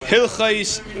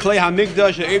Hilchais Klei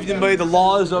HaMikdash, the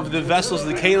laws of the vessels of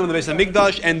the Kalim of the Beis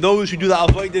HaMikdash, and those who do the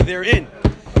avodah therein.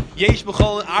 Yesh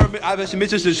b'chol Arba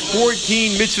mitzvahs. There's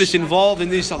 14 mitzvahs involved in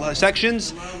these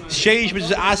sections. Sheish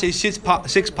mitzvahs asay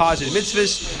 6 positive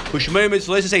mitzvahs. Ushmei mitzvahs,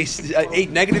 let's say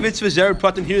 8 negative mitzvahs. Zer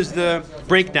pratim. Here's the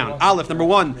breakdown. Aleph, number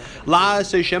 1, La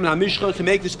Seishem HaMishcha, to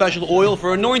make the special oil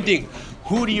for anointing.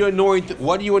 Who do you anoint?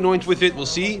 What do you anoint with it? We'll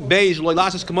see. Beis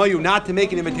loilasas kamayu, not to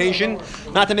make an imitation,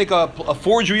 not to make a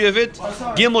forgery of it.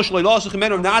 Gimel shloilasas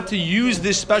kamenu, not to use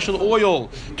this special oil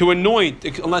to anoint,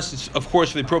 unless it's, of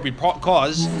course, for the appropriate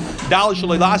cause. Dal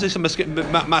shloilasas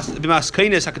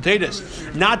b'maskenes hakatedes,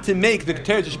 not to make the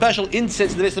keteres, a special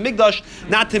incense in the Beis HaMikdash,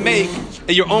 not to make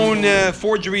your own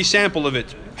forgery sample of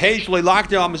it. That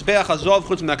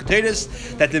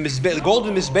the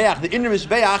golden mizbeach, the inner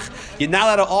mizbeach, you're not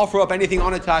allowed to offer up anything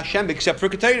on it to Hashem except for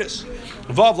keteres.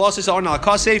 Vav losses on al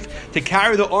kasef, to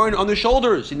carry the oil on the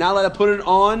shoulders. You're not allowed to put it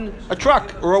on a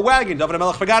truck or a wagon. David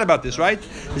HaMelech forgot about this, right?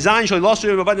 Zayin shloy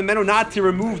losu, not to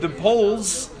remove the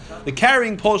poles, the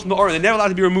carrying poles from the oil. They're never allowed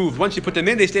to be removed. Once you put them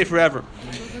in, they stay forever.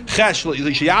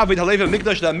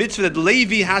 The mitzvah that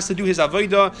Levi has to do his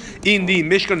avodah in the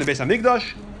Mishkan, the Beis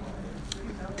HaMikdash.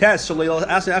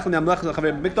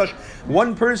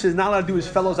 One person is not allowed to do his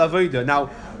fellow's avodah. Now,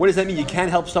 what does that mean? You can't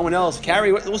help someone else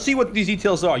carry. We'll see what these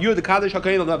details are. You're the Kaddish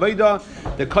HaKohen of avodah.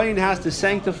 The Kohen has to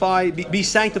be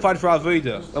sanctified for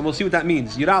avodah, and we'll see what that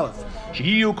means. Yud Aleph.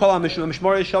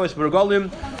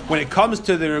 When it comes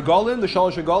to the regalim, the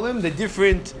shalosh regalim, the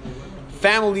different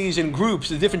families and groups,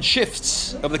 the different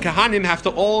shifts of the Kahanim have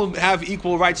to all have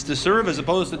equal rights to serve, as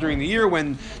opposed to during the year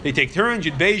when they take turns.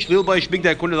 Yud Beish, Lil Beish, Big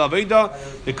Day, Kun Avodah.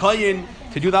 The Kohen,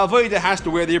 to do the Avodah, has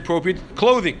to wear the appropriate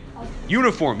clothing,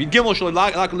 uniform. You're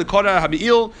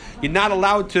not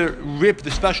allowed to rip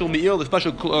the special me'il, the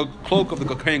special cloak of the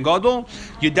Kohen Gadol.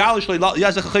 That the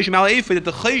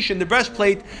chesh and the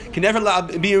breastplate can never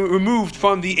be removed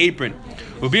from the apron.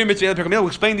 We'll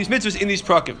explain these mitzvahs in these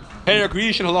prakim.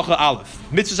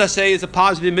 Mitzvahs I say is a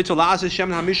positive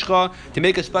mitzvah to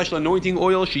make a special anointing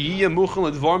oil for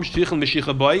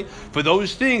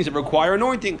those things that require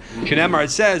anointing. It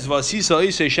says you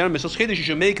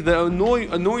should make the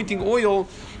anointing oil,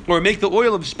 or make the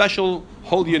oil of special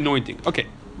holy anointing. Okay.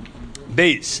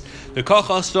 Base. The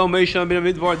kachas Moshe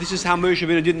Midbar. This is how Moshe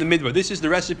did in the Midbar. This is the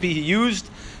recipe he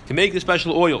used to make the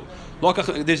special oil.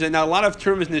 There's now a lot of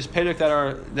terms in this perek that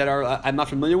are I'm not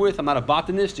familiar with. I'm not a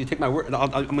botanist. You take my word. I'm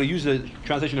going to use the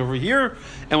translation over here,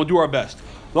 and we'll do our best.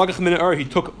 He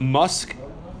took musk.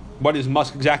 What is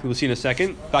musk exactly? We'll see in a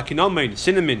second.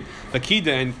 Cinnamon,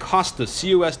 bakida, and costa.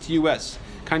 Custus.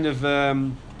 Kind of.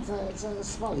 It's a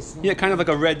spice. Yeah, kind of like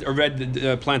a red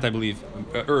plant, I believe,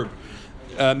 herb.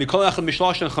 Each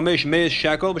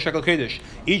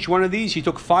one of these, he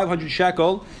took 500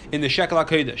 shekel in the shekel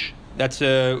HaKodesh. That's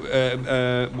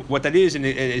what that is, and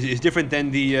is different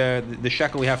than the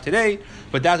shekel we have today.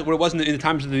 But that's what it was in the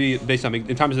times of the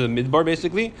Midbar,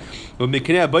 basically.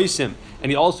 And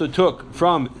he also took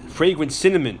from fragrant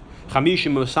cinnamon,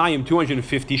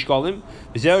 250 shkalim.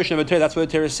 That's what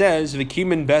the Torah says.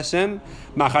 V'kimen besem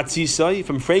machatzisai,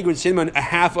 from fragrant cinnamon, a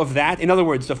half of that. In other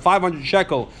words, the 500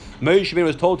 shekel Moshe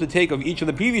was told to take of each of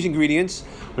the previous ingredients.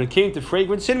 When it came to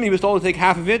fragrant cinnamon, he was told to take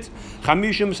half of it.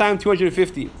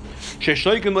 250.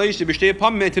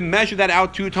 To measure that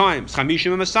out 2 times.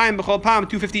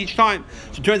 250 each time.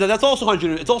 So it turns out that's also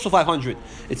 100. It's also 500.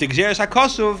 It's Xeris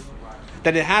HaKosov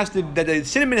that that the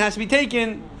cinnamon has to be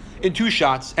taken in 2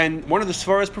 shots, and one of the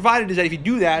svaras provided is that if you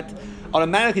do that,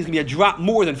 automatically it's going to be a drop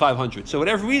more than 500. So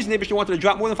whatever reason Abishai wanted to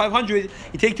drop more than 500,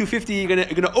 you take 250, you're going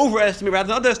to overestimate rather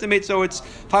than underestimate, so it's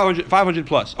 500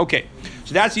 plus. Okay,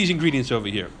 so that's these ingredients over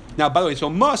here. Now, by the way, so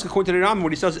musk, according to the Rambam,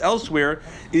 what he says elsewhere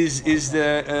is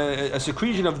a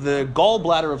secretion of the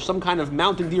gallbladder of some kind of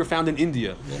mountain deer found in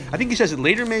India. I think he says it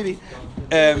later, maybe.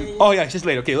 Oh yeah, he says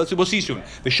later. Okay, we'll see soon.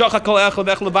 Each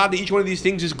one of these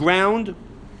things is ground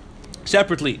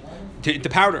separately to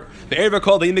powder. The Erev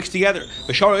called, they mix together. And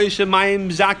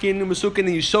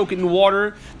you soak it in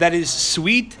water that is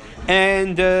sweet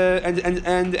and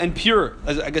pure,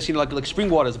 as I guess like spring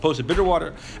water as opposed to bitter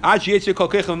water.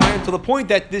 Until the point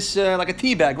that this like a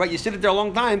tea bag, right? You sit it there a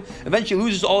long time, eventually it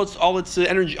loses all its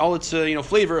energy, all its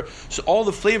flavor. So all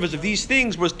the flavors of these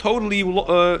things was totally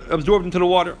absorbed into the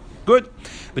water. Good.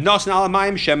 But Nasan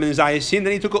alamayim shemen zayasin.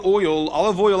 Then he took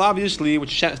olive oil, obviously, which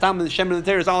shemen in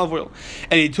the is olive oil,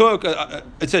 and he took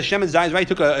it says shemen zayis, right? He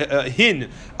took a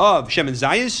hin of shemen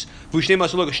zayis.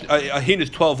 A hin is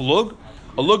 12 lug.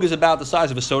 A lug is about the size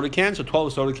of a soda can, so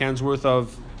 12 soda cans worth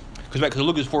of, because a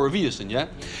lug is 4 reviusin, yeah.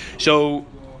 So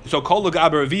So kol lug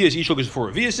aber revius, each lug is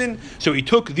 4 reviusin. So he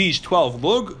took these 12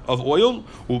 lug of oil,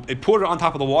 and poured it on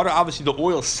top of the water. Obviously, the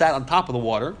oil sat on top of the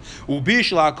water. He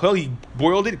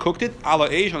boiled it, cooked it, ala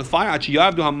eish on the fire,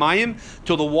 hamayim,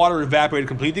 till the water evaporated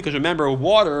completely. Because remember,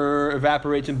 water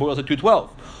evaporates and boils at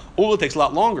 212. Oil takes a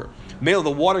lot longer. Male,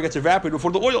 the water gets evaporated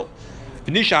before the oil.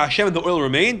 V'nisha Hashem, and the oil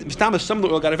remained. Some of the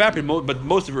oil got evaporated, but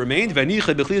most of it remained. And he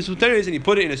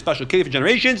put it in a special cave for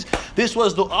generations. This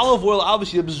was the olive oil,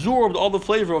 obviously absorbed all the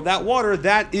flavor of that water.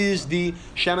 That is the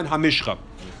Shemen HaMishcha.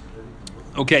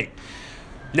 Okay.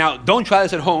 Now, don't try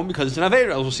this at home because it's an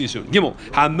Aveira, as we'll see soon. Gimel.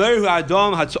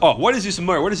 What is this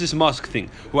myrrh? What is this musk thing?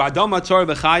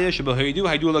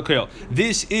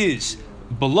 This is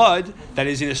blood that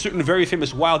is in a certain very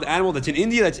famous wild animal that's in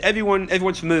India that's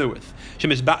everyone's familiar with.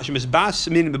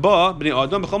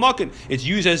 It's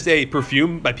used as a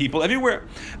perfume by people everywhere.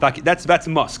 That's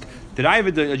musk. The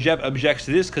Raiva objects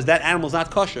to this because that animal is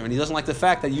not kosher, and he doesn't like the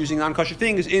fact that using non-kosher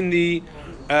things in the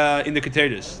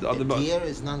Keteris. The deer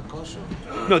is non-kosher?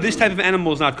 No, this type of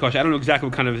animal is not kosher. I don't know exactly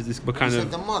what kind of this. What kind you of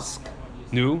said the musk.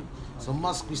 No. So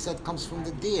musk we said comes from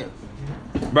the deer.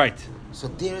 Right. So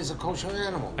deer is a kosher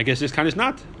animal. I guess this kind is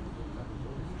not.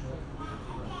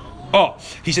 Oh,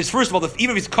 he says first of all,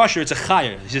 even if it's kosher, it's a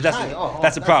chayer. He says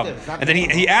that's a problem. And then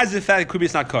he adds the fact that it could be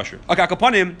it's not kosher. Okay,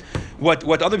 upon him,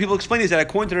 what other people explain is that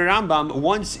according to the Rambam,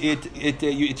 once it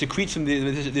secretes from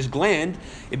this gland,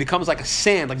 it becomes like a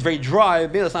sand, like very dry.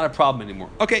 Maybe that's not a problem anymore.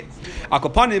 Okay,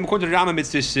 upon him, according to the Rambam,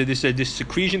 it's this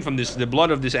secretion from the blood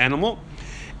of this animal,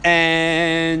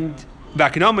 and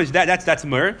Vakinoma is that's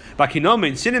myrrh. Vakinoma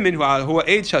and cinnamon who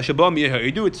ate shabam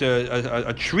yehidu. It's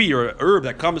a tree or a herb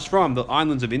that comes from the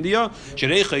islands of India.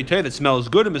 That smells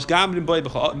good.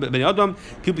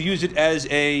 People use it as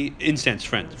a incense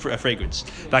for a fragrance.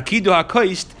 Vakidu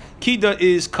hakoist. Kida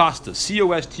is costus.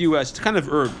 C-O-S-T-U-S. It's kind of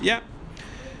herb. Yeah.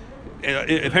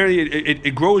 Apparently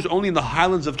it grows only in the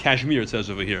highlands of Kashmir, it says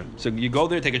over here. So you go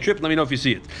there, take a trip, let me know if you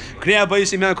see it.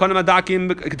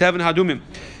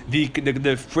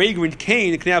 The fragrant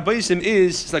cane,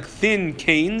 is like thin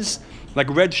canes, like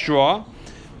red straw.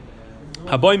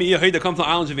 That come from the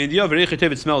islands of India.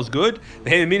 It smells good.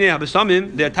 There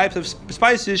are types of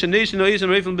spices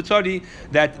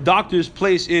that doctors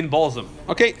place in balsam.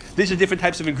 Okay, these are different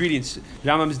types of ingredients.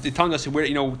 Rambam is telling us where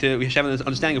we have an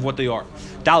understanding of what they are.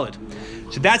 Dalit.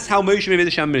 So that's how Moshe made the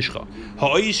Shem Mishcha.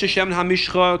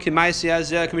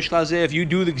 If you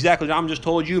do exactly what Rambam just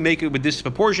told you, make it with this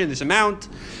proportion, this amount.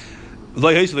 You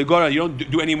don't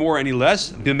do any more, any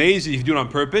less. B'meizi, if you do it on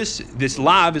purpose, this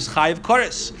lav is chayiv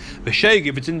kares. B'sheig,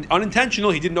 if it's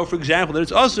unintentional, he didn't know, for example, that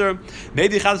it's usher.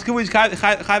 Maybe chatas kuvi is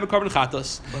chayiv carbon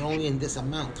chatas. But only in this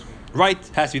amount. Right,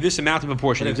 has to be this amount of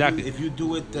proportion. But exactly. If you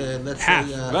do it, let's half,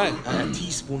 say right. A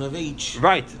teaspoon of each.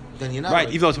 Right. Then you're not right.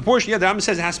 Even though it's proportion, the Rambam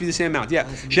says it has to be the same amount. Yeah.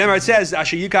 Shemar says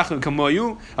asher yikach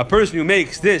kamoyu, a person who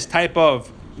makes this type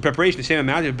of preparation the same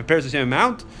amount, he prepares the same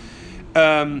amount.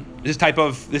 This type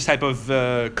of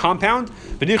compound,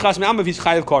 provided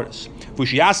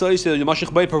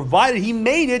he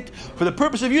made it for the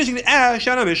purpose of using it as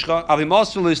Shana Mishcha.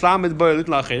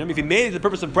 If he made it for the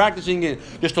purpose of practicing it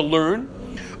just to learn,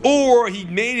 or he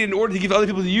made it in order to give other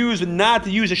people to use and not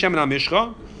to use a Shana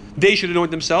Mishcha, they should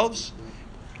anoint themselves.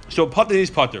 So pater is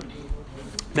pater.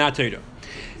 Now Torah.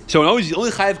 So always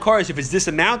only chayav kares if it's this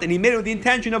amount, and he made it with the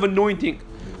intention of anointing.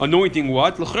 Anointing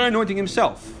what? Anointing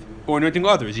himself. Or anointing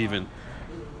others even.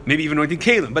 Maybe even anointing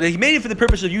Kalim. But he made it for the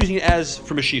purpose of using it as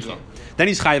for Mashiach. Then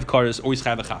he's chayav kares or he's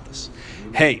chayav achatas.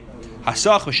 Hey,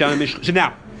 hasach v'shem mishcha. So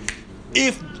now,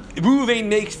 if Reuven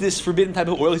makes this forbidden type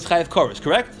of oil, he's chayav kares,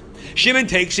 correct? Shimon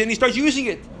takes it and he starts using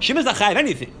it. Shimon's not chayav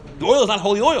anything. The oil is not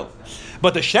holy oil.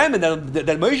 But the shemen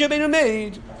that Moshe Rabbeinu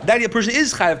made, that a person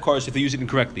is chayav kares if they use it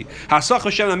incorrectly. Hasach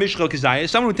v'shem mishcha kizayah.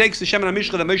 Someone who takes the shemen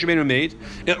mishcha that Moshe Rabbeinu made,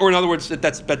 or in other words,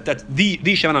 that's the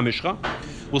shemen mishcha.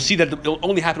 We'll see that it'll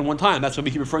only happen one time. That's what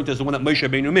we keep referring to as the one that Moshe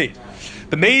Rabbeinu made.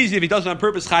 But maybe if he does it on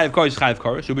purpose, chayav kares, chayav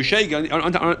kares. So b'sheiga,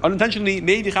 unintentionally,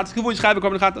 maybe chatas kivu is chayav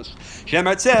kares chatas.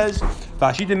 Shemar says,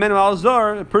 v'ashitim menu al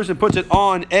zar, a person puts it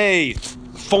on a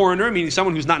foreigner, meaning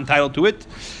someone who's not entitled to it.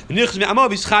 A person is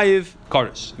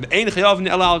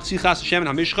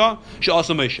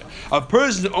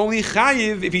only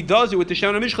chayiv if he does it with the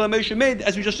shemen hamishcha that Moshe made,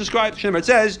 as we just described. Shemar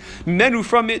says, menu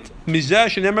from it,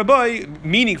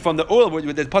 meaning from the oil, where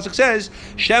the pasuk says,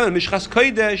 shemen mishchas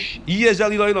kodesh,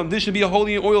 this should be a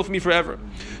holy oil for me forever.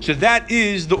 So that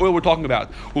is the oil we're talking about.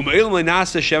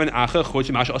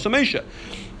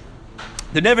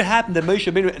 There never happened that Moshe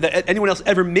Rabbeinu, that anyone else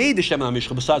ever made the Shemen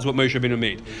HaMishcha besides what Moshe Rabbeinu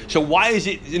made. So why is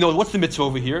it, what's the mitzvah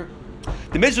over here?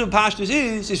 The mitzvah of Pashtus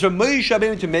is for Moshe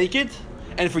Rabbeinu to make it,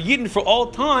 and for Yidden for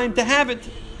all time to have it.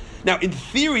 Now, in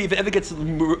theory, if it ever gets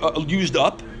used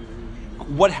up,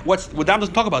 what Dam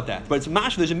doesn't talk about that, but it's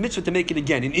mashma. There's a mitzvah to make it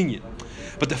again in Inyan.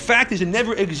 But the fact is, it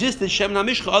never existed Shemen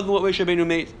HaMishcha other than what Moshe Rabbeinu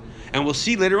made. And we'll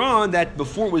see later on that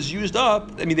before it was used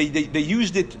up, I mean, they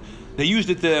used it. They used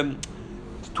it.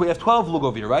 We have 12 lug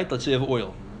over here, right? Let's say of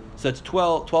oil. So that's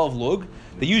 12 lug.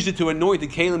 They used it to anoint the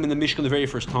kalim in the Mishkan the very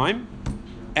first time,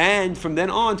 and from then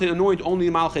on to anoint only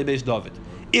the Malchei Beis David,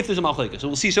 if there's a Malcheka. So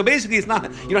we'll see. So basically, it's not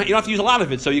you don't have to use a lot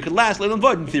of it, so you could last Leilam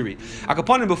Vod in theory.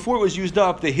 Akapanim, before it was used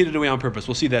up, they hid it away on purpose.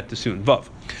 We'll see that soon. Vav.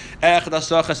 A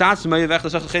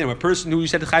person who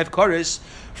said the Chayv Kares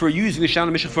for using the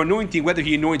Shemen HaMishcha for anointing, whether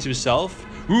he anoints himself,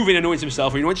 Reuven anoints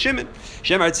himself, or he anoints Shimon.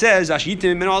 Shemar, it says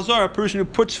Ashitim Min Alzar, a person who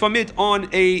puts from it on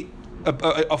a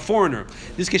foreigner.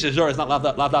 In this case, a zor is not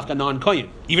lavdafka non-koyin.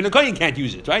 Even a koyin can't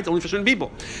use it, right? It's only for certain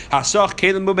people. Hasach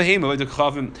kalim b'behema, the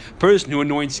chavim, person who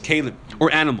anoints kalim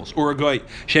or animals or a goy.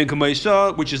 Shem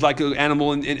kamaisa, which is like an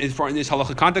animal in this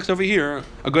halacha context over here.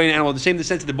 A goy and an animal, the same in the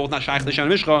sense that they're both not shaykh the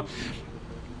Shemen HaMishcha.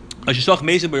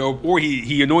 Or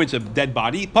he anoints a dead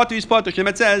body. Pater is pater.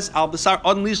 Shemet says al basar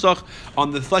adon lisach,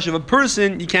 on the flesh of a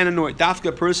person you can't anoint. Dafka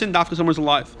a person, dafka someone's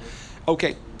alive.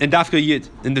 Okay, and dafka yid.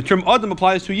 And the term adam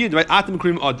applies to yid, right? Atam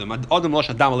krim adam. Adam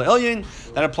losh adam elyon.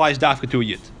 That applies dafka to a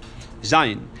yid.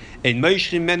 Zayin. And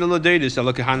Moshe Meneladetis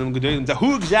Kahanim Gedolim.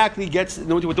 Who exactly gets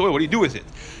anointed with the oil? What do you do with it?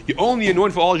 You only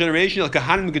anoint for all generations.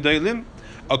 Kahanim Gedolim,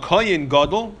 a kohen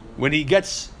gadol, when he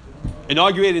gets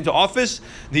inaugurated into office,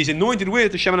 he's anointed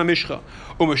with the Shemen HaMishcha.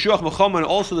 Mashiach Muhammad, and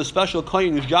also the special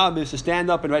kohen whose job is to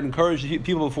stand up and encourage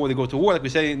people before they go to war, like we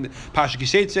say in Pasha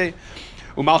Kiseitze.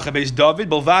 Umalcha Beis David,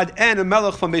 Balvad, and a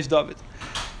melech from Beis David.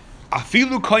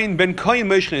 Afilu kohen ben kohen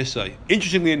Moshe Nesai.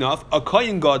 Interestingly enough, a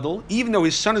kohen gadol, even though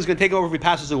his son is going to take over if he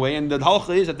passes away, and the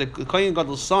halacha is that the kohen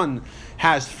gadol's son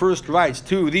has first rights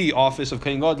to the office of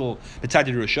kohen gadol, the Tzad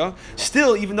Yerusha.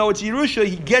 Still, even though it's Yerusha,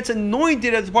 he gets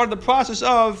anointed as part of the process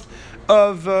of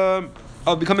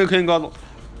becoming a kohen gadol.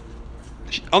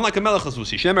 Unlike a melech, as we'll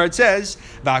see, Shemar, it says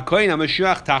the kohen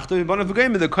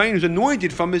who's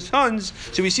anointed from his sons.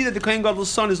 So we see that the kohen gadol's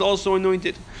son is also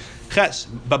anointed. Ches,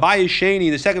 Babai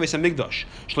Sheni, the second Beis Hamikdash.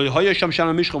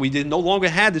 We did no longer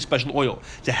had this special oil.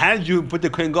 So how did you put the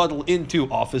kohen gadol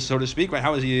into office, so to speak? Right?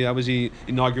 How was he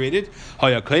inaugurated?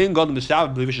 By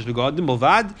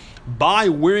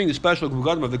wearing the special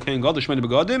begadim of the kohen gadol, Shemini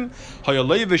begadim,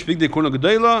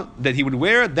 that he would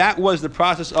wear. That was the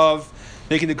process of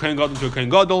making the kohen gadol into a kohen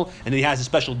gadol, and then he has a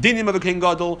special dinim of a kohen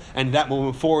gadol, and that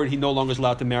moving forward, he no longer is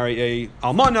allowed to marry a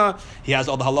almana. He has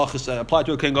all the halachas applied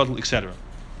to a kohen gadol, etc.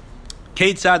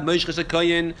 Keitzad Moshe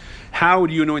Kohen, how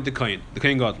do you anoint the kohen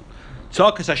gadol?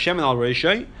 Tzakas Hashem al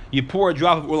Reishay, you pour a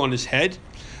drop of oil on his head,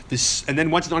 and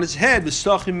then once it's on his head, the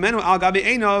Sachim Menu al Gabi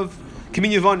Einov,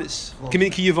 Kimin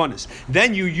Yavanis.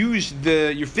 Then you use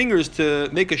your fingers to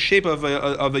make a shape of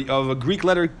a Greek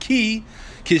letter ki,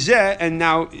 Kizeh, and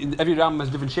now every Ram has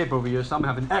a different shape over here. Some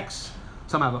have an X,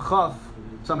 some have a Chaf,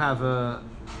 some have a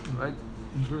right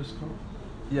inverse Chaf.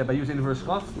 Yeah, by using inverse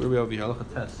Chaf. Where are we over here? Look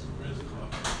at test.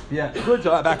 Yeah, good.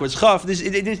 Backwards Chaf.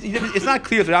 It's not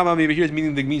clear if the Rambam over here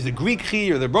means the Greek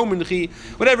chi or the Roman chi,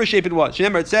 whatever shape it was.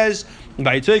 Remember, it says he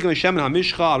poured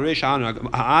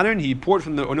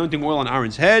from the anointing oil on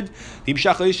Aaron's head. He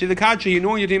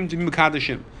anointed him to be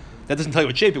Mekadeshim. That doesn't tell you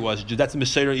what shape it was. That's the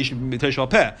Messiah Ish B'Teshval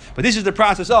Peh. But this is the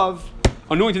process of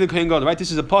anointing the kohen gadol. Right?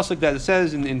 This is a pasuk that it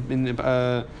says in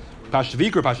Parshas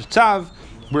Vayikra, Parshas Tzav,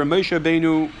 where Moshe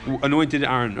Rabbeinu anointed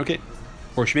Aaron. Okay,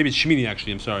 or maybe it's Shemini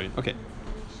actually. I'm sorry. Okay.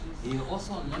 He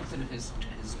also anointed his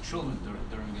children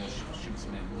during Shim's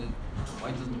name.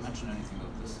 Why doesn't he mention anything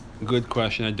about this? Good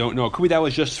question. I don't know. Could be that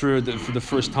was just for the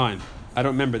first time. I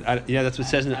don't remember. Yeah, that's what it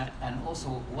says in it. And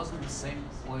also, wasn't the same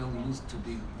oil used to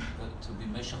be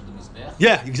Meshach the Mizbech?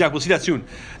 Yeah, exactly. We'll see that soon.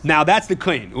 Now that's the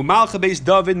kohen. Umalcha Beis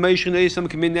David Moshe Neisam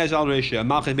Kamin Nez Al Reisha.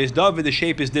 Malcha Beis David, the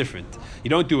shape is different. You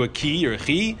don't do a ki or a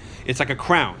chi. It's like a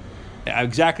crown.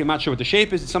 Exactly, I'm not sure what the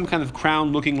shape is. It's some kind of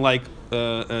crown looking like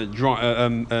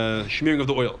smearing of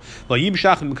the oil.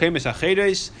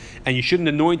 And you shouldn't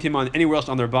anoint him on anywhere else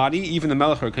on their body, even the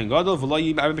melech or kohen gadol.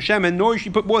 And nor should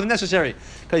you put more than necessary,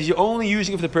 because you're only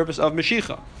using it for the purpose of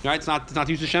meshicha. Right? It's not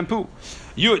used as shampoo.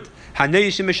 Yud a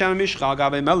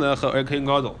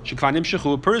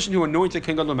person who anoints a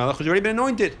kohen gadol melech has already been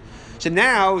anointed. So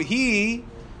now he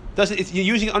doesn't. You're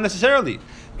using it unnecessarily.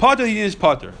 Potter is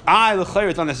potter.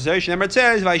 It's unnecessary. Remember it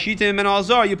says, "Vaishitim and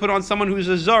alzar." You put on someone who's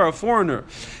a zar, a foreigner.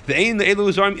 They're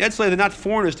not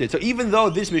foreigners to it. So even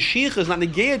though this mashiach is not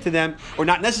negated to them, or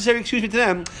not necessary, to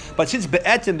them, but since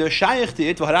be'etim they're shaykh to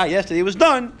it, yesterday it was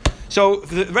done. So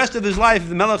for the rest of his life, if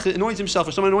the melech anoints himself,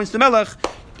 or someone anoints the melech,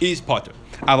 is potter.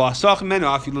 However,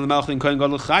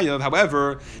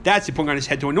 that's the point on his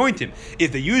head to anoint him.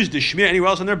 If they use the shmir anywhere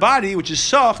else on their body, which is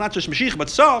soch, not just mashiach, but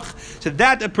soch, so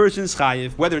that a person's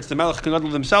chayiv, whether it's the melech Kohen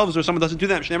Gadol themselves or someone doesn't do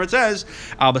that. Shneimar says,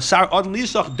 al basar adam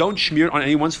lisach, don't smear on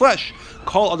anyone's flesh.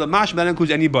 Call adam mash, that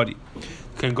includes anybody.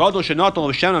 Kohen Gadol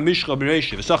shenatol v'shem mishcha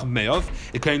b'reishi v'sach me'ov.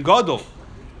 The Kohen Gadol,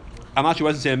 I'm not sure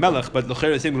what to say a melech, but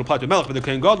the same will apply to a melech. But the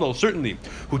Kohen Gadol, certainly,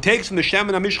 who takes from the shem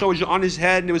and amishcha, which is on his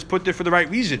head and it was put there for the right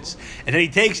reasons, and then he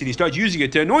takes it, he starts using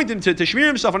it to anoint him, to smear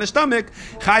himself on his stomach.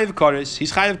 Chayiv kares,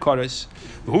 he's chayiv kares.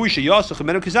 Who sheyasach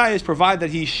menu kazayis, provide that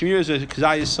he smears a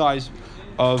kazayis size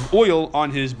of oil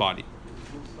on his body.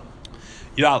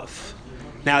 Yalef.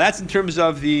 Now that's in terms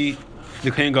of the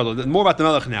Kohen Gadol. More about the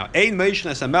melech now. Ein meishon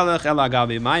as a melech ela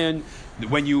gabe mayan.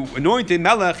 When you anoint a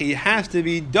melech, it has to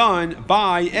be done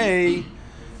by a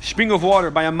spring of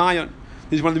water, by a mayon.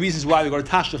 This is one of the reasons why we go to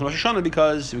Tashlich and Rosh Hashanah,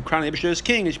 because we crown Abishur as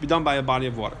king, it should be done by a body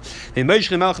of water. You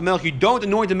don't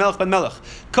anoint a melech ben melech.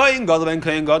 Kohen Gadol ben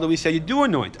Kohen Gadol, we say you do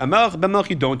anoint. A melech ben melech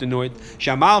you don't anoint.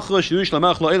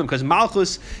 Because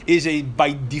malchus is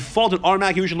by default an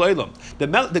automatic Yerush Lo'elam.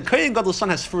 The Kohen Gadol's son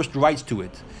has first rights to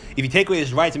it. If you take away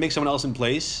his right to make someone else in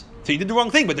place, so you did the wrong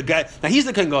thing, but the guy, now he's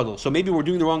the Kohen Gadol, so maybe we're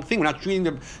doing the wrong thing, we're not treating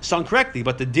the son correctly,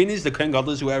 but the din is the Kohen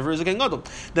Gadol is whoever is the Kohen Gadol.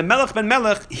 The Melech ben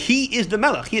Melech, he is the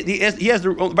Melech, he has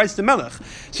the rights to Melech,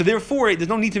 so therefore there's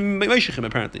no need to meishich him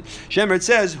apparently. Shemer, it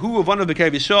says, who of one of the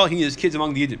B'Kerev Yisrael, he is kids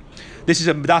among the Yiddim. This is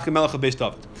a B'daka Melech based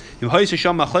off it.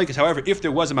 However, if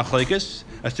there was a machlekes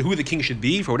as to who the king should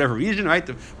be for whatever reason, right,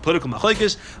 the political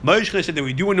machlekes, Moshe said that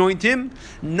we do anoint him,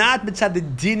 not mitzad the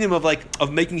dinim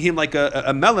of making him like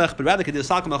a melech, but rather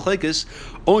machlekes,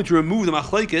 only to remove the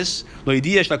machlekes,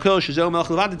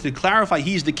 to clarify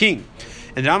he's the king.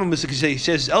 And the Rambam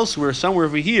says elsewhere, somewhere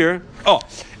over here. Oh,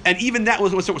 and even that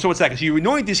was so one second. So you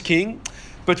anoint this king,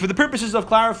 but for the purposes of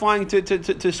clarifying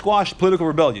to squash political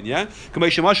rebellion, yeah?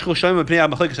 Like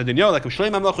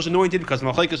Shlomo was anointed because the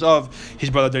machlekes of his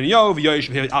brother Daniel,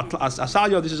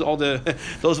 Asalyo. This is all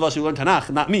those of us who learn Tanakh,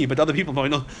 not me, but other people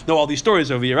probably know all these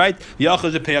stories over here, right?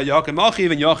 Yochaz is Yakim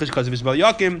Achiv, and Yochaz because of his brother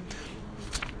Yakim.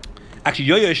 Actually,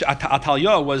 Yoyesh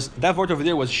Atalia was that word over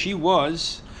there. She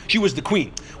was the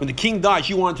queen. When the king died,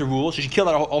 she wanted to rule, so she killed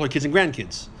all her kids and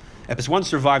grandkids. Epis one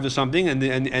survived or something, and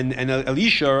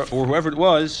Elisha or whoever it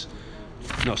was,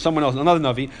 no, someone else, another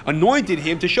Navi, anointed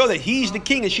him to show that he's the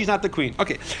king and she's not the queen.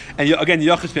 Okay, and again,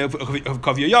 Yachis of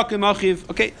Kavya Yakim Achiv.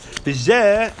 Okay, the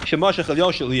Zeh Shemashach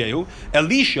Eliehu,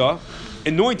 Elisha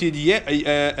anointed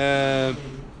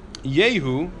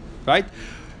Yehu, right?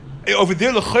 Over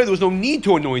there, there was no need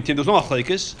to anoint him. There was no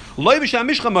achlekes. Lo b'shem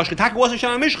mishcha mashcha. Taka wasn't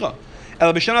shem mishcha.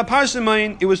 El b'shem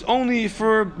parsimayin. It was only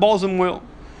for balsam oil.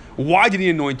 Why did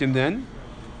he anoint him then?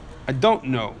 I don't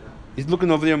know. He's looking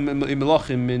over there in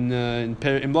Melachim in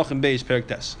Melachim Beis Perek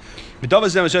Tes. The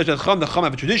Chacham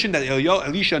have a tradition that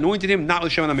Elisha anointed him, not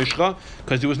l'shem mishcha,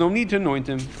 because there was no need to anoint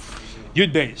him.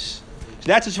 Yud Beis. So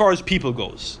that's as far as people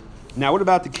goes. Now, what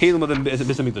about the Kalim of the Beis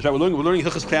Hamikdash? Right? We're learning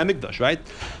Hilchos Klei HaMikdash, right?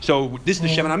 So this is the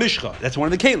Shemen HaMishcha. That's one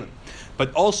of the Kalim.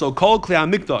 But also, Kol Klei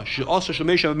HaMikdash, also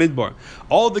Shemesh HaMidbar.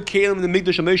 All the Kalim in the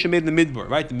Mikdash, Shemesh made in the Midbar,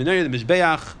 right? The Menorah, the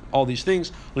Mizbeach, all these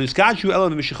things. What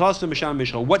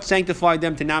sanctified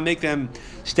them to now make them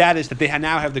status that they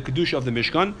now have the Kedusha of the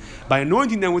Mishkan? By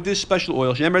anointing them with this special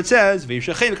oil. Remember it says, this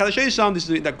is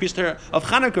that priest of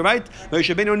Chanukah, right?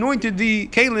 Rabbeinu anointed the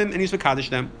Kalim and he's Mekadosh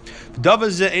them.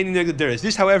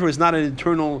 This, however, is not an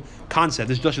eternal concept.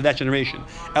 It's just for that generation.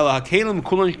 Rather,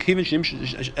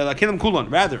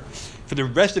 for the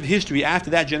rest of history after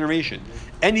that generation,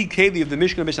 any Keli of the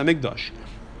Mishkan Beis HaMikdash,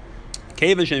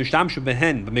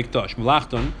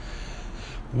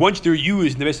 once they're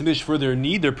used in the Beis Hamikdash for their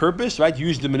need, their purpose, right?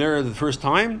 Use the menorah the first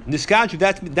time.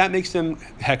 That makes them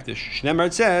hektish. Shneimar,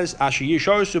 it says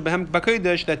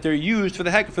that they're used for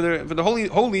the holy.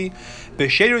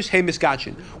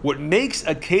 What makes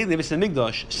a keli Beis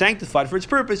Hamikdash sanctified for its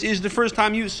purpose is the first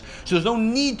time use. So there's no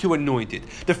need to anoint it.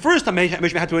 The first time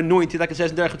Mishma had to anoint it, like it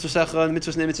says in Derech Tzusach and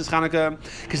Mitzvahs Chanukah,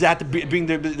 because they had to bring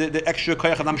the extra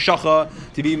koyach of Amshacha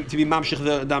to be mamshich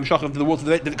the Amshacha of the world,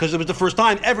 because it was the first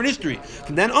time ever in history.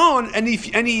 From then on,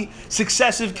 any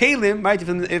successive kalim, right?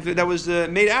 If that was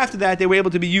made after that, they were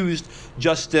able to be used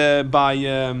just by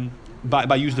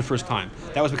use the first time.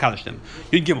 That was Mekadosh them.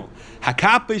 Yud Gimel.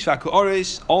 Hakapis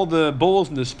v'hakoores, all the bowls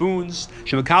and the spoons,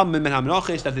 shemakal min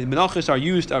hamenachos, that the menachos are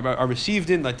used, are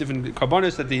received in, like different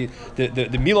karbanos, that the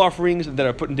meal offerings that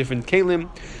are put in different kalim,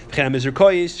 v'chem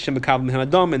mizerkoyis, shemakal min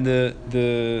hamadam, and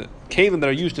the kalim that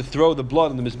are used to throw the blood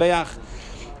on the mizbeach,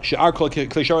 she'ar kol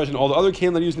kleisharas, and all the other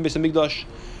kalim that are used in the Beis Hamikdash,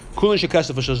 kulin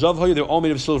shekasef v'shazav hoyu, they're all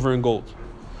made of silver and gold.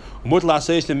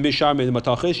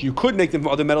 You could make them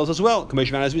from other metals as well,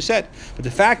 as we said. But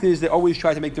the fact is, they always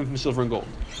try to make them from silver and gold.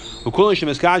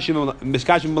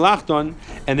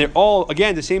 And they're all,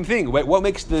 again, the same thing. What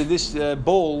makes this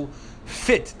bowl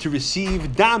fit to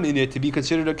receive dam in it to be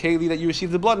considered a keli that you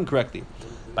receive the blood in correctly?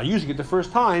 By using it the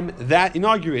first time, that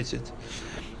inaugurates it.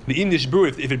 The Indish brew,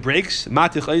 if it breaks, they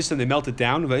melt it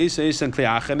down, make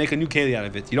a new keli out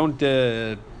of it. You don't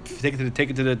take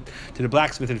it to the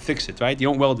blacksmith and fix it, right? You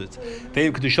don't weld it.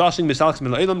 The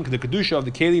kedusha of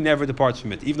the keli never departs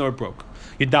from it, even though it broke.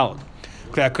 You daled.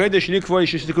 A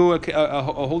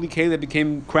holy keli that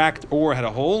became cracked or had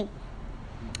a hole,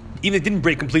 even if it didn't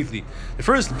break completely. The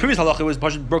previous halacha was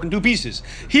broken in two pieces.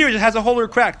 Here it has a hole or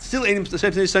cracked. Still, you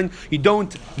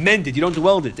don't mend it, you don't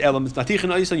weld it.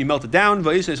 You melt it down,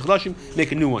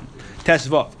 make a new one.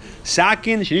 Tesvav.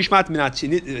 Sakin, if you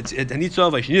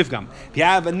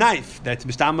have a knife, that's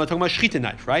talking about shchita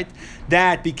knife, right?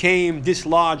 That became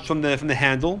dislodged from the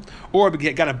handle, or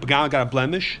got a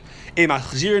blemish. You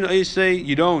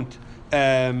don't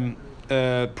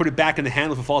put it back in the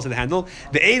handle if it falls to the handle.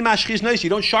 You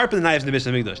don't sharpen the knives in the Beis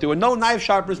Hamikdash. There were no knife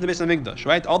sharpeners in the Beis Hamikdash,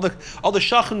 right? All the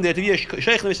shachan there to be a sheikh in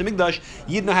the Beis Hamikdash,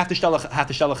 you didn't have to shtel a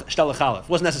chalaf. It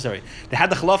wasn't necessary. They had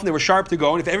the chalaf and they were sharp to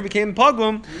go. And if it ever became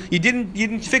pogrom, you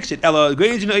didn't fix it. The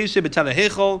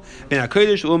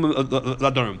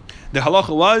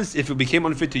halacha was, if it became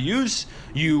unfit to use,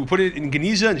 you put it in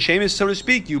geniza and shemis, so to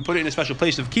speak. You put it in a special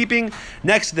place of keeping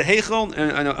next to the heichel,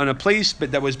 and a place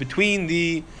that was between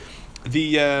the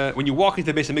when you walk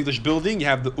into the Beis Hamikdash building, you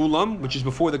have the ulam, which is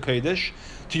before the kodesh.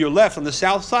 To your left, on the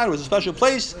south side, was a special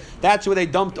place. That's where they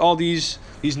dumped all these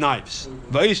knives.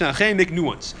 Make new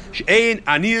ones.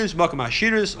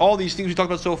 All these things we talked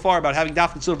about so far about having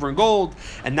dafn silver and gold,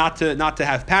 and not to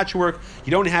have patchwork. You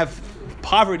don't have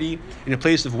poverty in a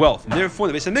place of wealth. And therefore,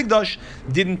 the Beis Hamikdash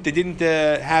didn't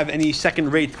have any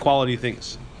second-rate quality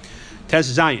things.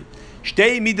 Tes Zayin.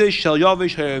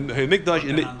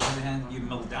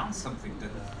 Down something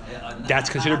that's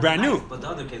considered brand new.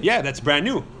 Yeah, that's brand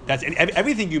new. That's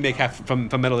everything you make have from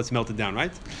metal that's melted down,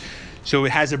 right? So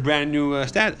it has a brand new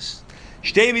status.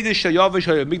 There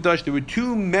were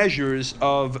two measures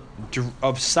of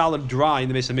solid dry in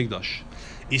the Beis Hamikdash.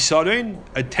 Isarin,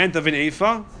 a tenth of an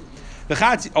ephah. The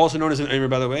chatzi, also known as an omer,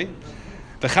 by the way.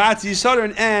 The chatzi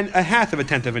isarin, and a half of a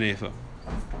tenth of an ephah.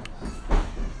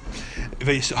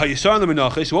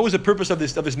 What was the purpose of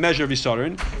this measure of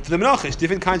Yisarin? For the menachos,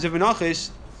 different kinds of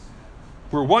menachos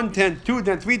were 1/10,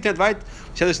 2/10, 3/10, right? We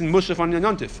said this in Musaf on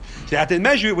Yontif. So they had to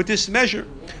measure it with this measure.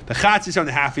 The chatz is on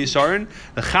the half of Yisarin.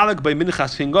 The chalak by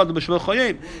minchas king gadol b'shvel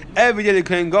chayim. Every day the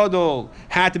king gadol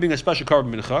had to bring a special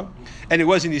carbon mincha, and it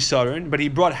was in Yisarin, but he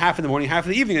brought half in the morning, half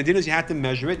in the evening. And dinners, you had to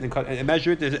measure it and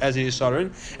measure it as a Yisarin,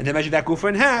 and then measure that gufa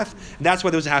in half. And that's why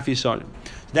there was a half Yisarin.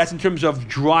 So that's in terms of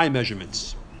dry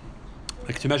measurements.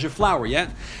 Like to measure flour, yeah?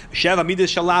 There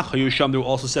were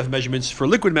also 7 measurements for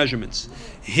liquid measurements.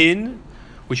 Hin,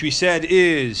 which we said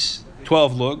is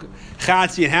 12 lug.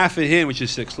 Chatzi, and half a hin, which is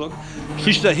 6 lug.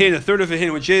 Shlishta hin, a third of a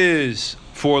hin, which is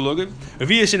 4 lug.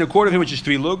 Revius, and a quarter of a hin, which is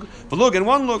 3 lug. V'lug, and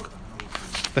 1 lug.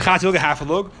 The chatzi lug, a half a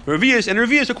lug. Revius,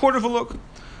 a quarter of a lug.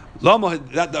 Lama,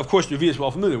 that of course Revi is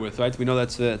well familiar with, right? We know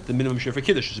that's the minimum share for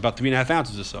Kiddush. It's about 3.5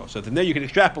 ounces or so. So from there you can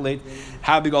extrapolate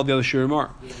how big all the other shirim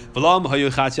are.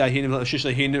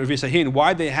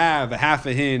 Why they have a half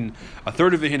a hin, a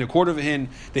third of a hin, a quarter of a hin?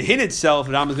 The hin itself,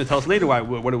 Ram is going to tell us later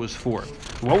what it was for.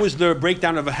 What was the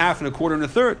breakdown of a half and a quarter and a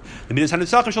third?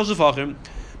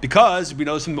 Because we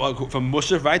know from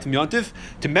Musaf, right, from Yontif,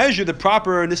 to measure the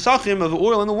proper nisachim of the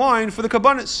oil and the wine for the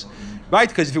kabbanis. Right,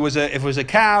 because if it was a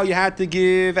cow, you had to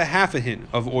give a half a hin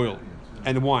of oil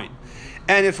and wine,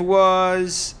 and if it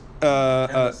was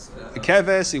a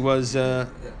keves, it was a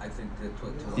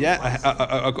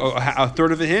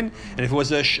third of a hin, and if it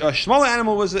was a smaller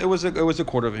animal, it was a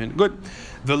quarter of a hin. Good.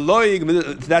 The loig,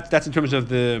 that's in terms of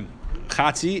the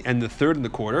chatzi and the third and the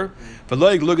quarter. The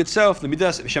loig lug itself, the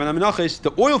midas shemen menachos,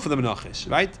 the oil for the menachos,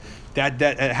 right? That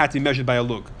had to be measured by a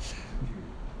lug.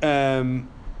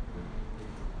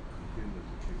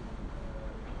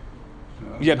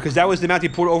 Yeah, because that was the amount he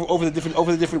poured over the different. I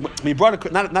mean, he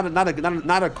brought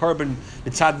not a carbon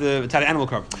inside the animal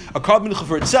carbon, a carbon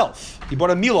for itself. He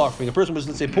brought a meal offering. A person was,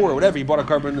 let's say, poor or whatever. He brought a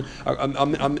carbon,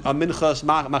 a minchas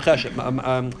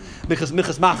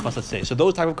machmas, let's say. So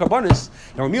those type of carbonis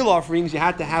that were meal offerings, you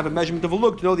had to have a measurement of a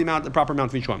lug to know the proper amount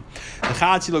for each one. The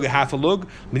chatzi lug, a half a lug.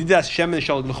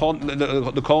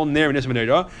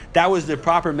 That was the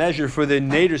proper measure for the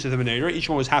naders of the menader. Each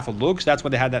one was half a lug, so that's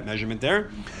why they had that measurement there.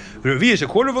 The Revi is a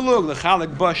quarter of a lug. The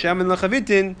chalak ba shem and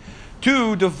lechavitin.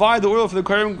 to divide the oil for the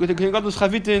carbon, the Gadlus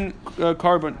Chavitin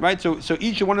carbon, right? So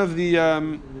each one of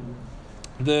the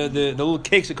little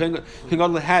cakes that Kohen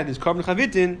Gadol had, his carbon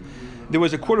Chavitin, there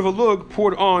was a quarter of a lug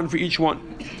poured on for each one.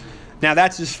 Now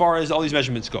that's as far as all these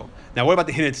measurements go. Now what about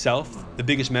the hin itself, the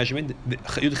biggest measurement, the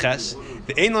Yud Ches?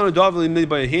 The Ein Lanu Davar Limid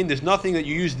by a hin. There's nothing that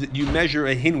you measure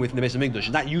a hin with in the Beis Hamikdash. It's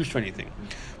not used for anything.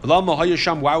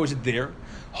 Why was it there?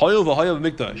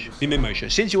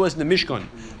 Since he was in the Mishkan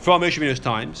from Moshe Rabbeinu's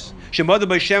times,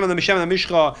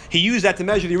 he used that to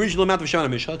measure the original amount of Shemen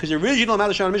HaMishcha, because the original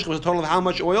amount of Shemen HaMishcha was a total of how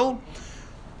much oil?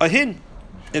 A hin.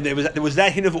 And there was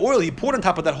that hin of oil he poured on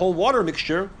top of that whole water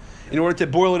mixture in order to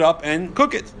boil it up and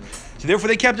cook it. So therefore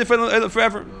they kept it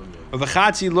forever. I'm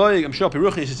sure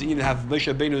Peruchim is to have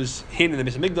Moshe Rabbeinu's hin in the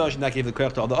Beis Hamikdash, and that gave the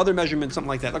korach to all the other measurements, something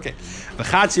like that. Okay. The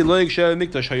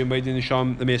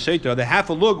half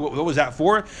a lug, what was that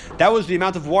for? That was the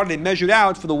amount of water they measured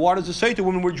out for the waters of Seita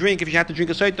women would drink if you had to drink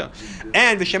a Seita.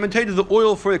 And the Shemen Teida, the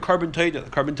oil for the carbon Teida. The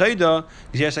carbon Teida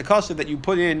is a cost that you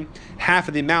put in half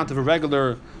of the amount of a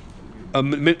regular a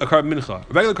carbon mincha.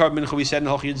 A regular carbon mincha, we said in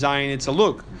Halachah Zayin, it's a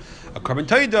lug. A carbon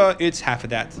Teida, it's half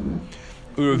of that.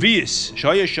 Revius,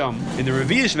 Shayasham, in the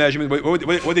Revius measurement,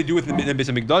 what they do with the Beis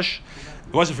Hamikdash,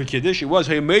 it wasn't for Kiddush, it was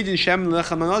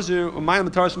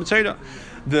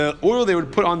the oil they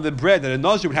would put on the bread that a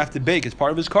Nazir would have to bake as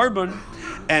part of his carbon,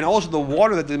 and also the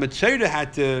water that the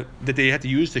Metzora they had to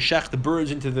use to shech the birds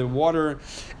into the water,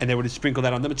 and they would sprinkle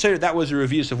that on the Metzora. That was a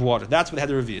Revius of water. That's what had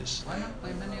the Revius. Why not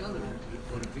by many other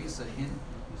Revius hin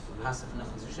hasaf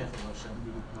nechas Hashem?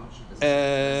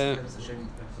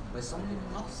 By so many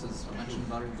nafses mentioned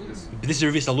about Revius. This is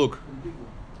Revius Alug.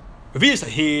 Revius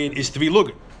hin is 3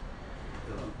 lug.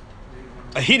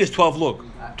 A hin is 12 lug.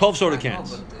 12 soda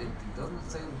cans. No, but it doesn't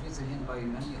say Revius hin by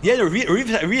many. Yeah, the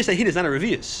Revius hin is not a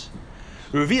Revius.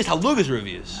 Revius Halug is a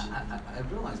Revius. I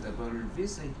realize that, but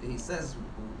Revius he says,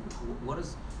 where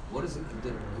is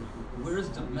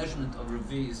the measurement of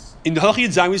Revius? In the Halachah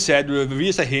Zayin we said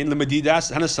Revius Ahin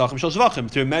lemedidas hanasachim shel zvachim,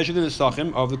 to measure the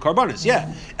nesachim of the carbonis.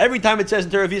 Yeah, every time it says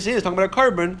in the Revius Ahin, it's talking about a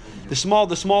carbon, the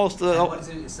smallest. What does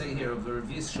it say here of the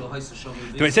Revius shel haisa shel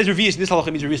Revius? When it says Revius, this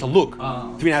Halachah means Revius Haluk,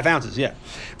 3.5 ounces. Yeah.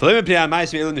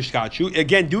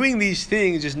 Again, doing these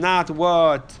things is not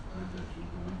what.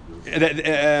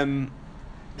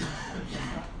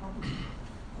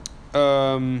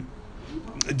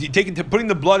 Putting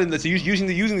the blood in this, using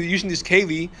this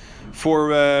keli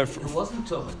for. It wasn't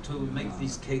to make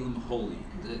these kalim holy.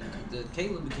 The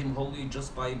kalim became holy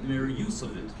just by mere use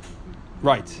of it.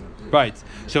 Right.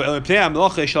 So in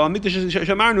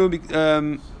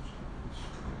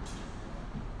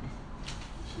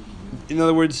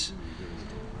other words,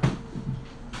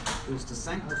 it was to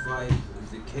sanctify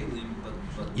the kalim,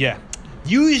 but yeah.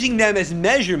 Using them as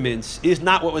measurements is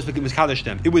not what was Mekadosh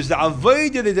them. It was the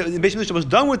avodah that the Beis Hamikdash was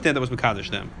done with them that was Mekadosh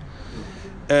them.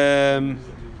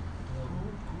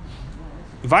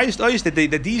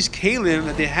 That these kalim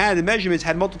that they had, the measurements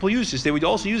had multiple uses. They would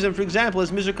also use them, for example,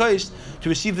 as mizrakos to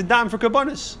receive the dam for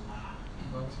karbanis.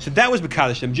 So that was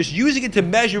Mekadosh them. Just using it to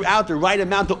measure out the right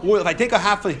amount of oil. If I take a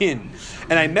half a hin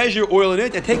and I measure oil in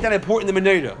it, I take that and pour it in the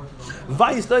menorah.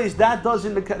 That's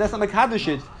not Mekadosh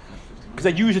it. Because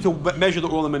I use it to measure the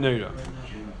oil in the menorah.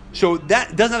 So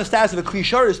that doesn't have a status of a kli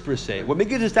sharis per se. What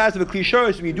makes it the status of a kli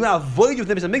sharis when you do not avoid with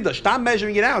the Beis Hamikdash, stop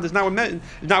measuring it out. It's not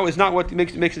what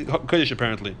makes it kodesh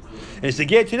apparently. And it's to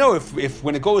get to know if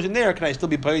when it goes in there, can I still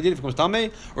be paid if it comes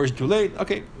tamei, or is it too late?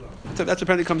 Okay, that's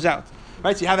apparently comes out.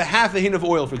 Right, so you have a half a hin of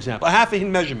oil, for example, a half a hin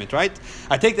measurement. Right,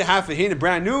 I take the half a hin,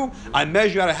 brand new, I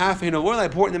measure out a half a hin of oil, and I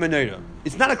pour it in the menorah.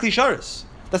 It's not a kli sharis.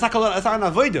 That's not an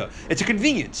avodah. It's a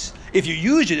convenience. If you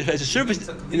use it as a service, it's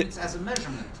a convenience as a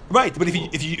measurement. Right, but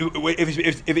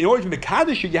if in order to make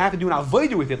kaddish, you have to do an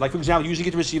avodah with it. Like for example, using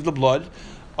it to receive the blood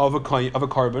of a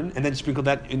carbon and then sprinkle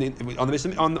that on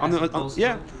the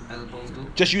yeah.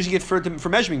 Just using it for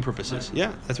measuring purposes. Right.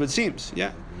 Yeah, that's what it seems.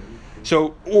 Yeah.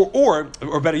 So or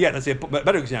better yet, let's say a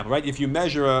better example, right? If you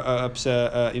measure a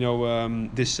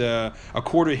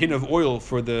quarter hin of oil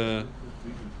for the.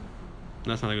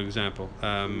 That's not a good example.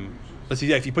 Let's see.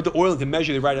 Yeah, if you put the oil in to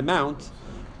measure the right amount,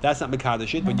 that's not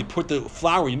mekadosh it. When you put the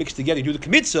flour, you mix together, you do the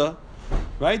kmitza,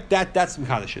 right? That's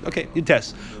mekadosh it. Okay, you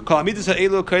test.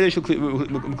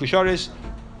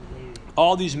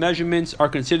 All these measurements are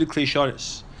considered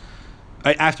klisharis,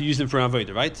 right? After using them for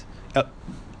avodah, right?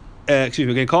 Excuse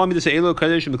me. Again, all these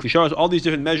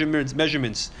different measurements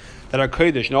that are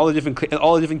kodesh, and all the different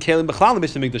kelim b'chlal in the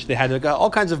Beis Hamikdash. They had like, all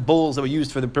kinds of bowls that were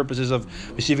used for the purposes of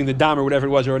receiving the dam or whatever it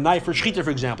was, or a knife for shechita, for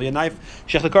example, a knife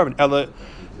shech carbon.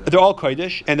 They're all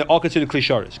kodesh, and they're all considered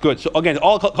klisharis. Good. So again,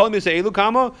 all calling this elu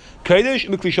kama kodesh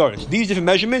and klisharis. These different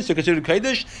measurements are considered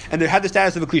kodesh, and they have the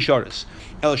status of a klisharis.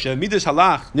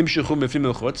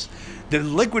 The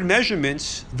liquid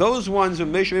measurements, those ones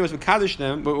when Moshe was mekadosh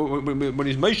them, when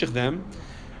he's meishach them,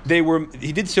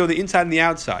 he did so the inside and the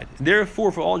outside. And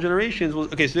therefore, for all generations,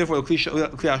 therefore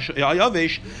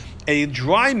a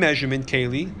dry measurement,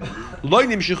 keli,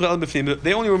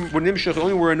 they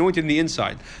only were anointed in the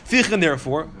inside. And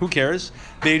therefore, who cares?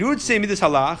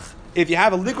 If you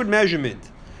have a liquid measurement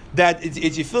that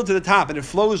you fill to the top and it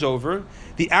flows over,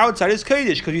 the outside is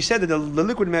kodesh, because you said that the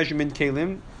liquid measurement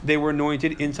kelim, they were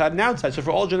anointed inside and outside. So for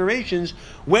all generations,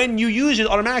 when you use it,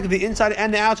 automatically the inside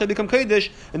and the outside become kodesh,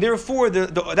 and therefore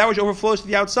that which overflows to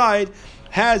the outside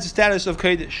has the status of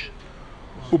kodesh.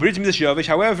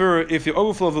 However, if the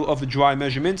overflow of the dry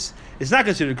measurements is not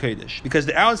considered kodesh, because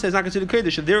the outside is not considered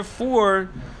kodesh, and therefore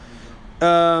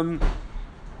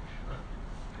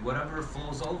whatever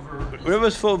flows over. Whatever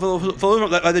flows over,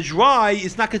 like the dry,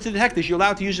 is not considered hektish. You're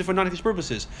allowed to use it for non-hektish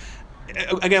purposes.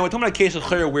 Again, we're talking about a case of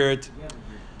chayr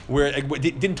where it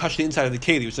didn't touch the inside of the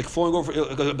keli. It was like flowing over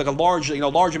like a large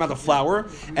amount of flour,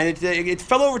 and it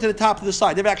fell over to the top to the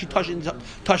side. It never actually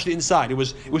touched the inside. It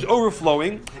was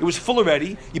overflowing. It was full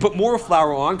already. You put more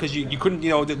flour on because you couldn't,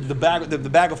 the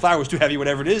bag of flour was too heavy,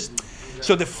 whatever it is.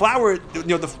 So the flour,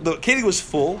 the keli was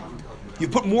full. You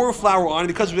put more flour on, and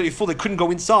because it was really full, they couldn't go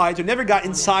inside, so it never got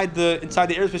inside the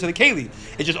airspace of the keli.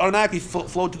 It just automatically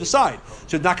flowed to the side.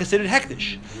 So it's not considered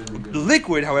hektish. The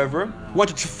liquid, however, once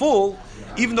it's full,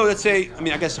 even though, let's say,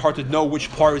 I guess it's hard to know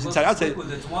which part is inside outside.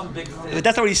 It's one big thing. But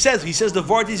that's not what he says. He says the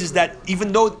vart is that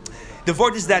even though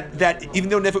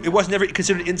it was never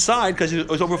considered inside because it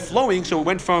was overflowing, so it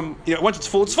went from, once it's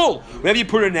full, it's full. Whenever you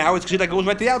put it now, it's considered like it goes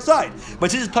right to the outside.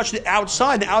 But since it touched the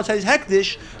outside is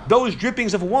hektish, those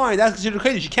drippings of wine, that's considered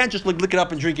hektish. You can't just lick it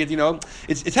up and drink it,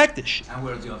 it's hektish. And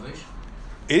where's the yavish?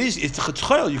 It's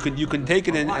chayil. You can take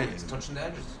it and why? It's touching the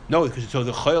edges. No, because so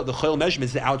the chayil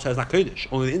measurements, the outside is not kodesh,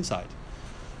 only the inside.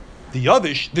 The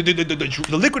yavish,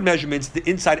 the liquid measurements, the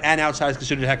inside and outside is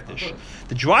considered hektish.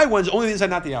 The dry ones, only the inside,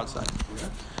 not the outside.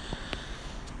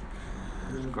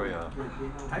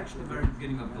 Actually, the very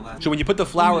beginning of the last. So when you put the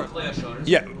flour,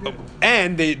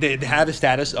 and they have the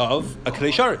status of a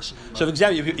klei sharis. So, for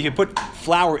example, if you put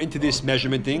flour into this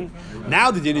measurement thing, now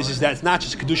the din is that it's not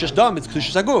just kedushas dam, it's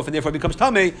kedushas aguf, and therefore it becomes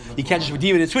tamei. You can't just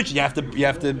redeem it and switch it. You have to get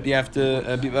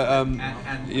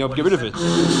rid of it.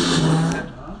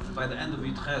 By the end of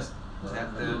Yitches,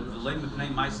 that the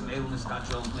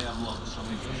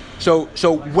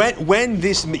So when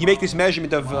this you make this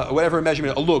measurement of whatever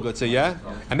measurement, a lug, let's say,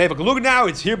 and maybe a lug now,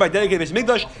 it's hereby dedicated to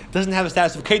Mikdash, doesn't have a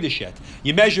status of kodesh yet.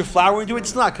 You measure flour into it,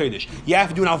 it's not kodesh. You have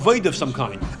to do an avodah of some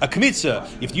kind, a kmitza.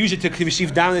 You have to use it to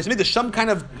receive down this Mikdash, some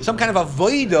kind of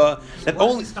avodah that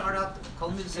only. Start out.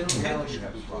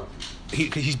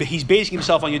 He's basing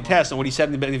himself on your test on what he said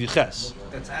in the beginning of Yitches.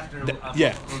 That's after.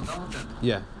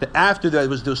 After that there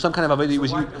was some kind of avodah. It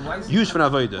was used for an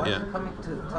avodah.